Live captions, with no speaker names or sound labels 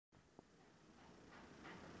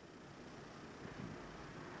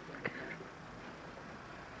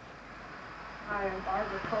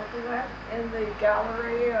Barbara Cokelet in the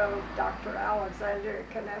gallery of Dr. Alexander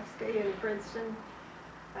Kanevsky in Princeton,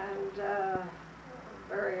 and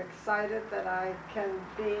very excited that I can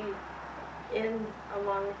be in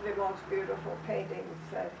among the most beautiful paintings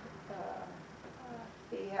that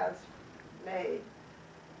he has made.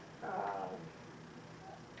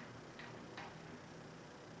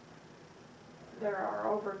 There are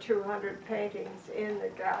over 200 paintings in the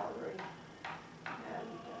gallery, and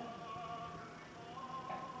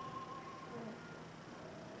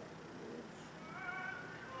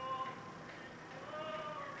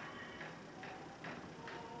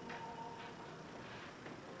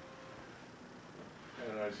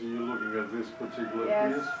and I see you looking at this particular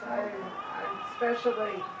yes, piece. I'm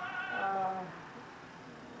especially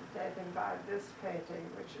taken by this painting,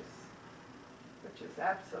 which is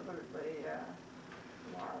absolutely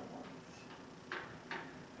marvelous.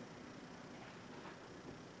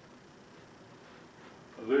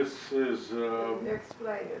 This is.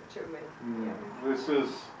 Explain it to me. Yes.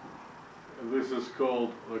 This is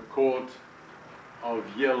called the Court of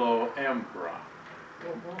Yellow Emperor.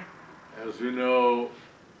 As you know,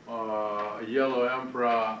 Yellow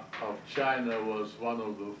Emperor of China was one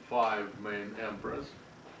of the 5 main emperors,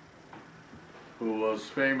 who was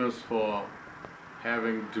famous for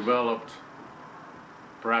having developed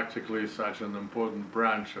practically such an important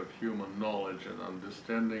branch of human knowledge and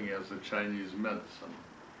understanding as the Chinese medicine.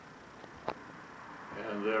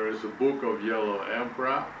 And there is a book of Yellow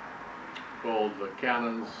Emperor called the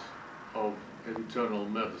Canons of Internal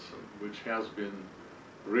Medicine, which has been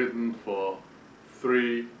written for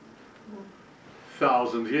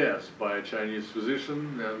 3,000 years by a Chinese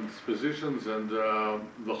physicians, and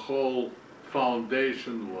the whole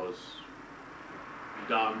foundation was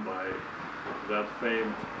done by that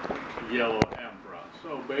famed Yellow Emperor.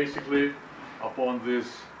 So basically, upon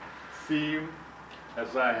this theme,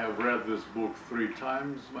 as I have read this book 3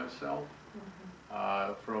 times myself,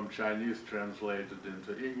 from Chinese translated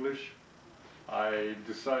into English, I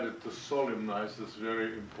decided to solemnize this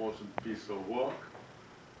very important piece of work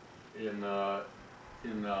in art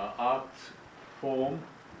form,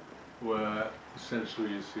 where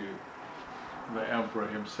essentially you see the emperor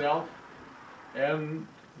himself, and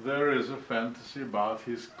there is a fantasy about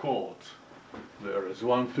his court. There is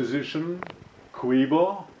one physician,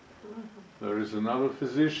 Quibo. There is another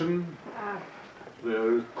physician.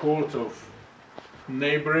 There is a court of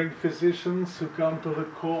neighboring physicians who come to the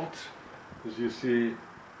court. As you see,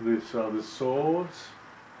 these are the swords,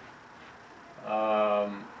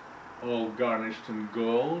 all garnished in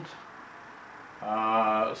gold.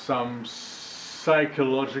 Some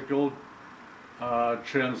psychological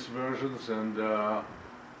transversions and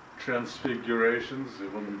transfigurations,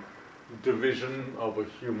 even division of a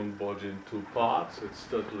human body in 2 parts. It's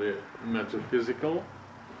totally metaphysical.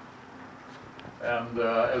 And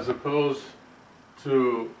as opposed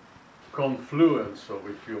to confluence of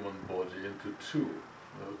a human body into 2,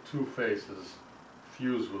 2 faces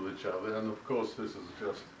fuse with each other. And of course, this is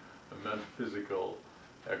just a metaphysical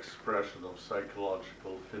expression of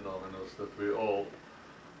psychological phenomena that we all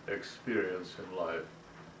experience in life.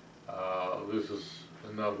 This is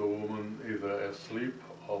another woman either asleep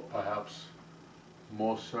or perhaps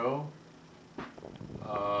more so.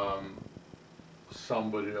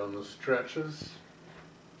 Somebody on the stretchers,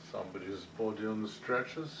 somebody's body on the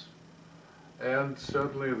stretchers, and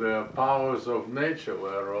certainly the powers of nature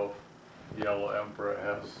whereof Yellow Emperor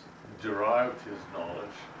has derived his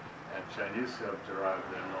knowledge, and Chinese have derived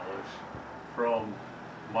their knowledge from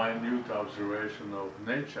minute observation of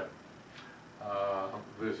nature.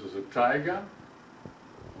 This is a tiger,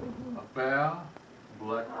 a bear,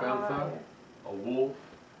 black panther, a wolf,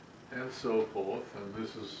 and so forth. And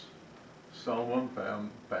this is someone,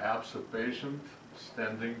 perhaps a patient,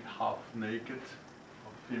 standing half naked, a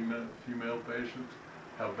female patient,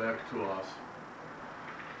 her back to us.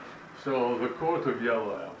 So the Court of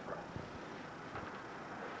Yellow Emperor.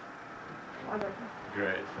 Wonderful.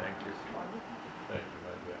 Great, thank you. Wonderful. Thank you.